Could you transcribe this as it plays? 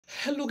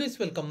Hello guys,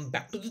 welcome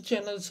back to the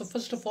channel. So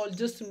first of all,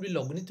 just simply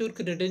log in with your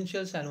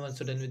credentials, and once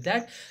you're done with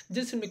that,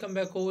 just simply come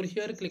back over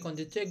here, click on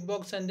the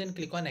checkbox and then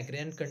click on agree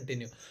and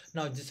continue.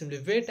 Now just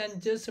simply wait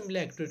and just simply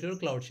activate your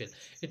cloud shell.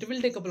 It will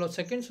take a couple of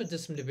seconds, so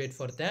just simply wait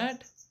for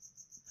that.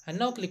 And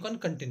now click on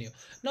continue.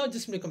 Now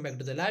just simply come back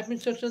to the lab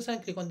instructions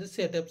and click on the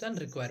setups and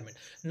requirement.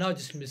 Now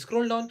just simply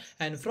scroll down,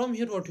 and from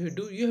here what you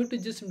do, you have to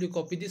just simply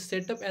copy this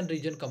setup and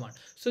region command.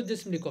 So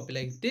just simply copy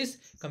like this,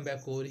 come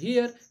back over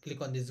here,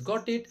 click on this,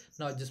 got it.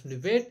 Now just simply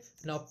wait.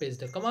 Now paste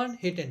the command,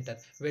 hit enter,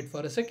 wait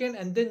for a second,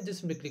 and then just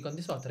simply click on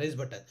this authorize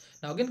button.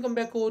 Now again come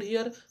back over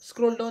here,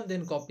 scroll down,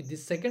 then copy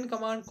this second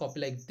command,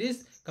 copy like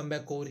this, come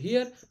back over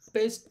here,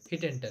 paste,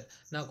 hit enter.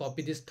 Now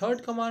copy this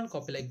third command,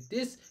 copy like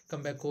this,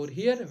 come back over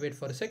here, wait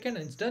for a second,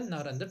 and it's done.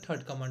 Now run the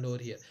third command over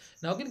here.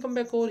 Now again come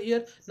back over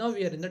here. Now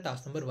we are in the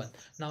task number 1.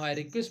 Now I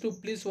request you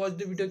please watch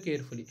the video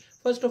carefully.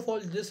 First of all,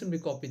 just simply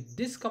copy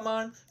this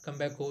command, come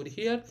back over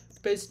here,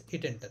 paste,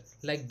 hit enter,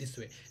 like this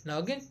way. Now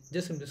again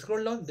just simply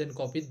scroll down, then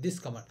copy this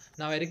command.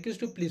 Now I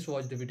request you please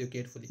watch the video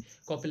carefully.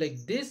 Copy like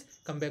this,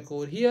 come back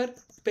over here,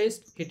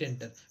 paste, hit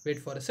enter, wait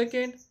for a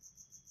second.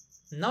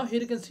 Now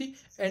here you can see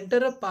enter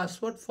a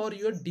password for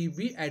your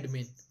DB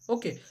admin.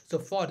 Okay, so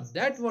for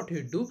that what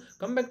you do,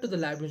 come back to the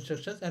lab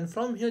instructions, and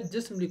from here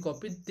just simply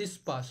copy this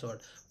password,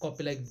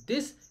 copy like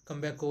this,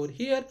 come back over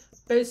here,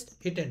 paste,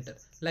 hit enter,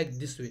 like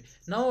this way.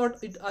 Now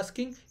what it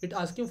asking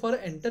for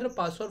enter a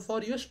password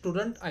for your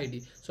student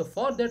ID. So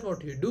for that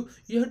what you do,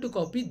 you have to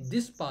copy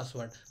this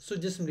password. So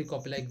just simply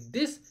copy like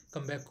this,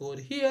 come back over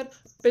here,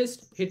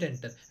 paste, hit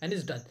enter, and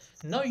it's done.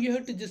 Now you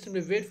have to just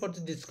simply wait for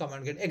this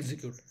command get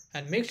execute,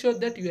 and make sure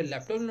that your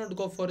laptop will not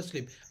go for a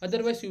sleep,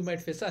 otherwise you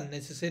might face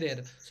unnecessary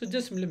error. So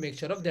just simply make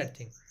sure of that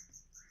thing.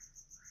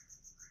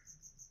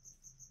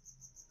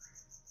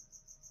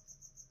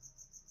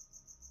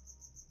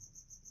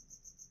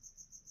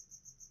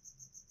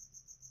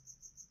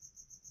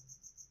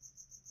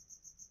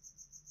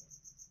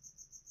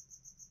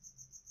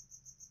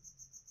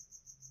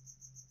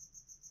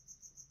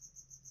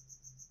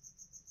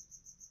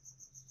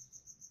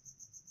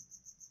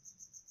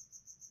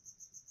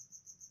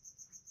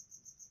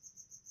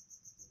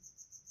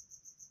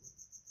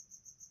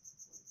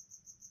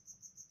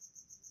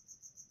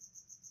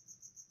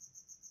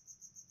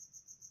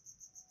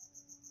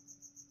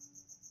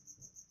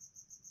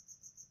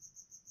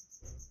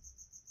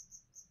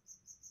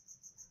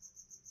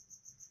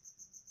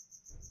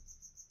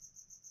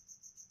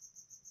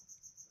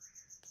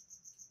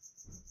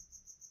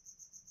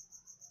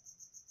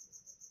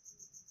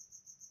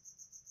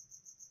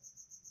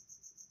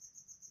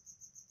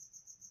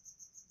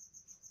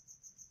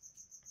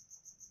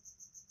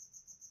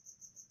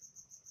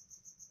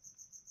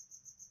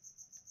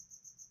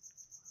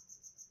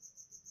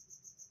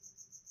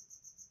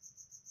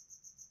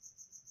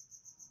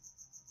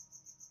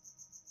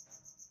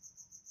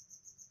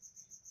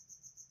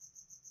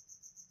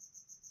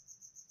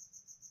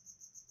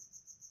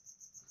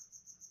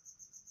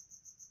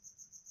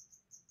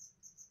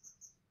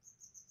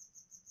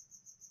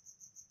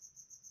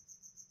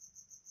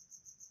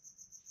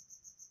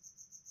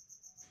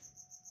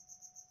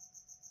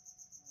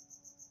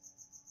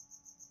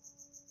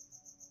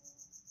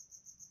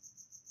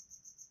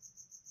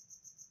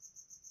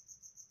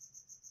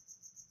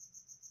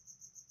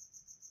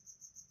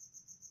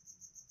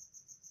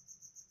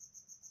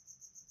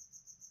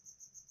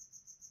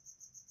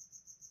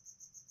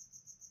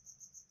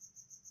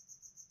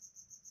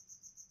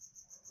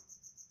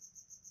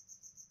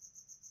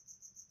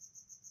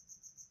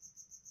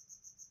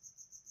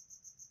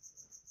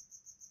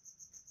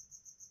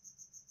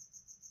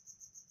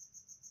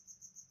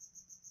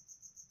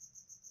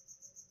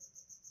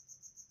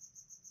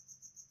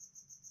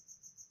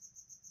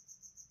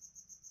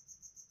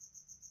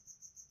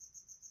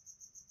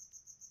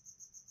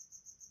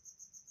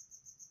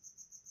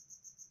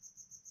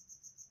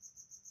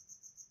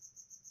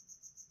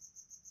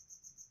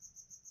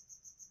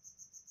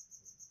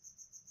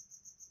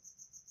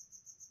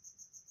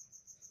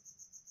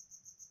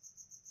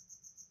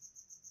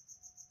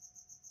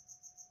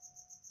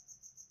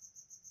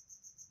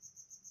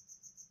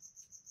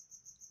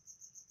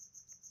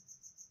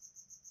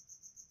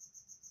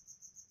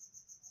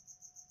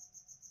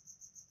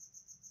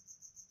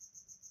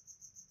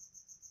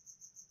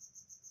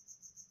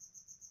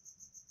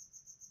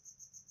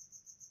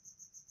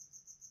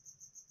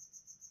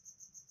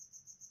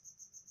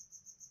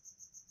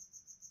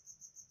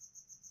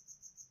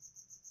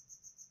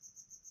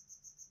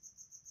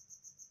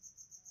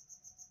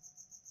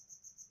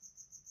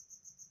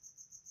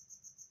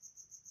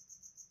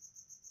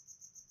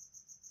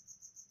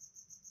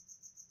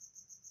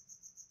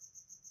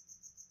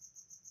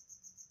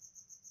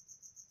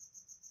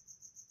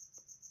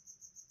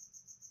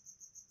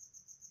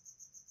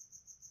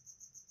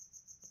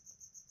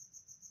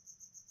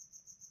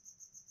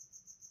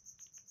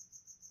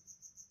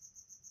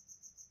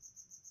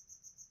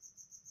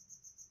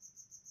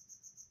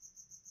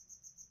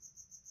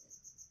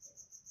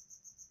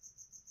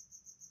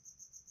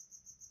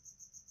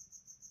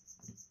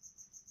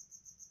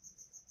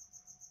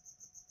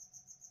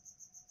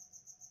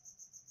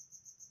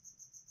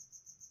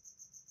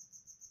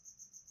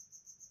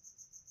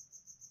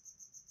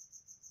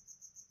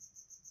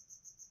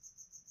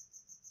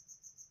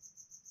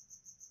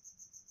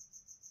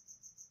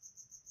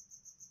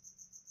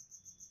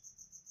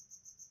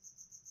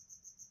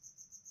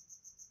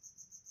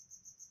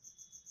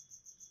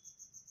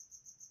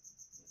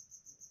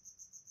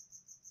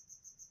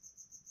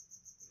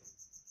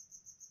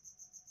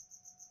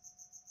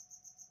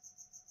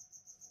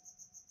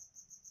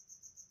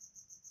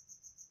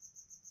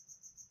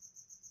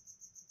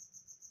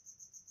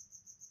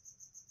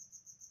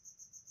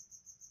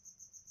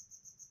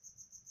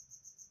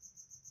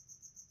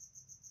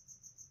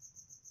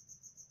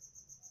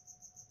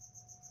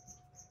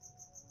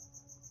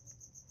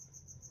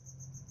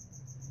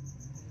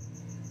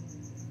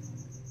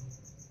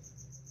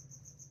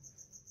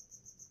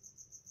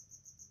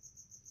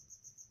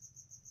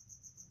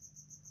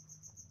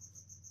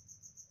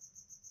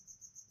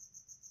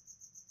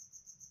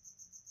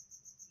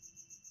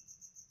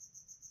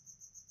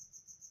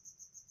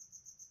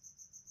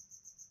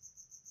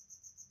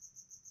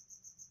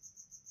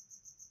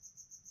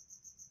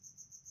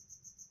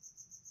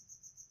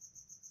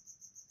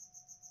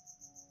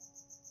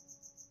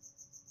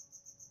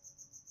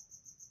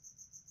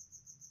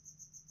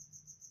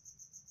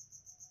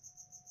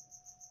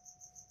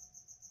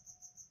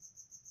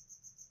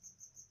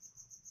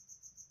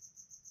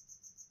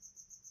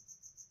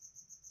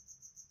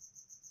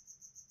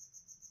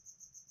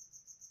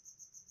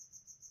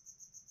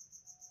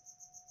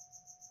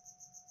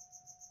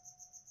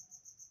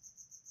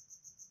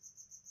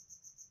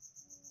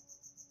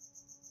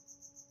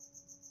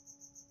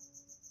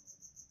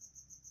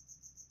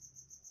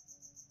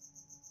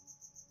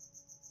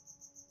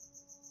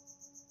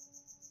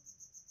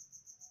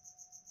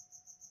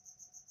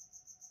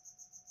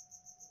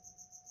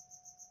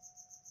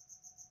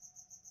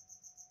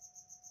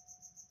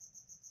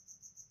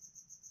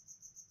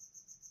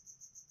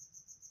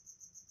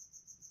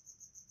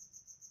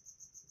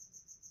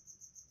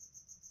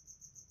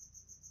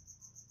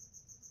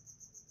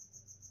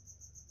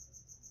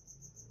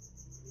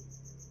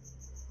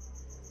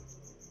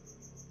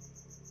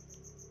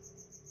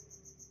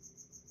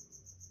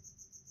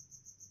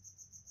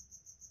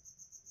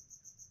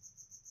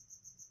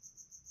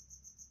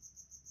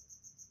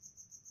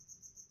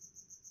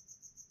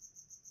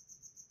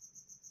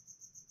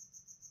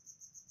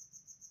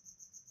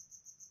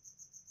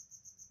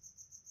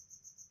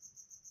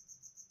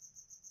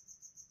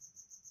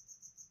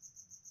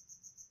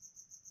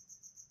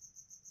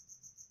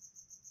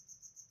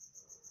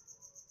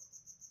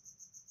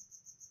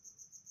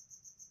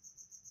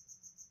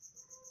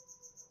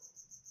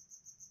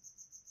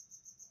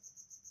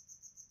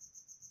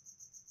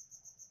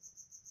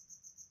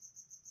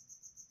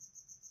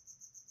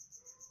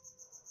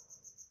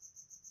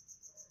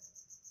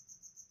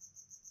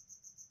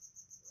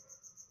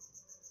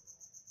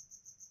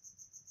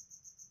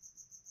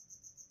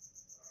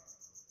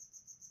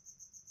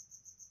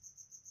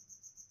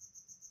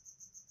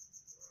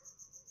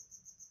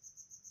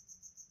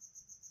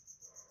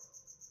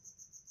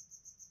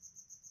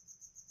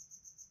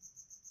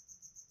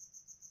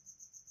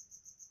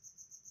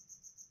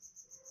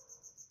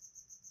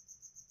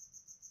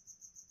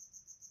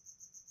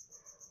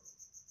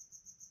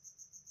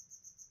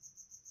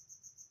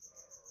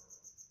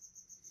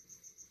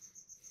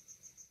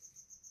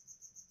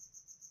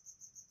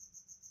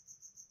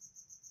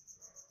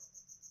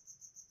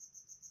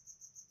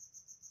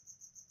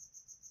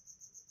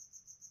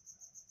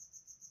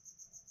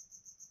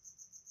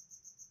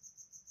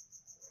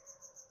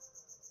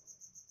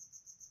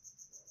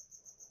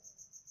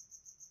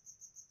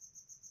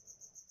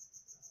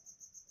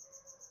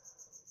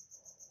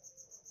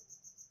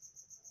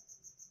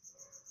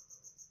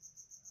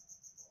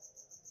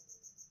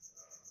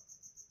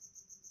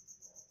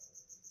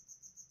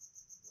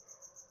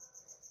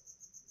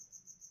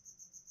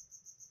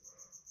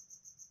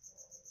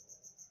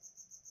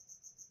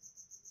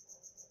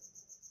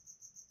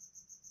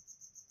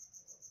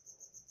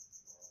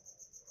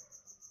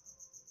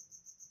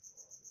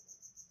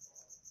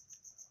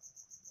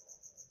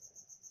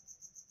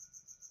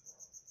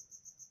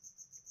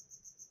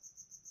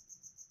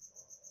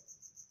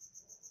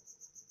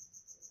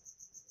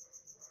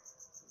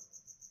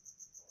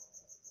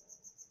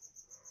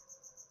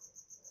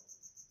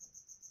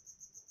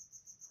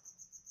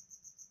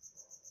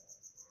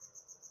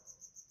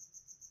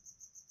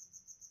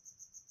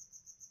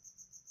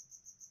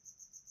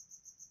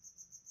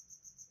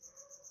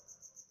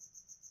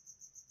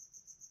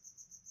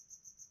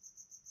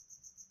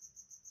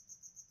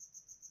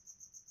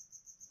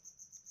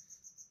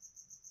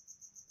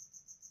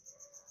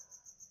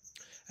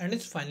 and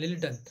it's finally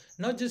done.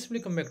 Now just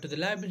simply come back to the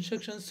lab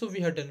instructions. So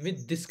we are done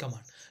with this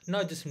command.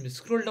 Now just simply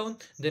scroll down,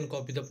 then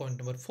copy the point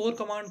number 4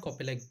 command,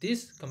 copy like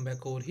this, come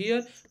back over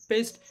here,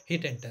 paste,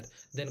 hit enter.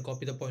 Then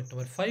copy the point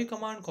number 5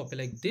 command, copy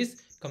like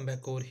this, come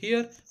back over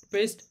here,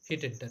 paste,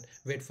 hit enter.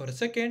 Wait for a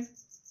second,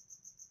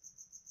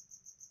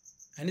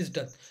 and it's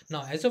done.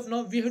 Now as of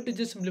now we have to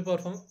just simply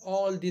perform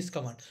all these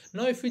commands.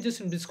 Now if we just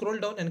simply scroll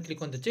down and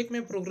click on the check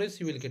my progress,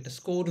 you will get a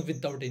score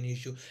without any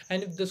issue.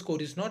 And if the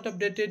score is not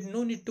updated,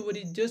 no need to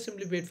worry, just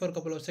simply wait for a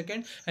couple of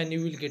seconds and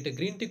you will get a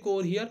green tick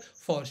over here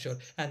for sure.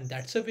 And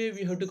that's the way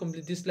we have to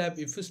complete this lab.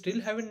 If you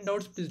still have any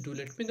doubts, please do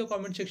let me in the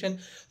comment section.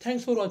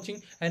 Thanks for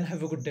watching and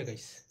have a good day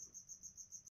guys.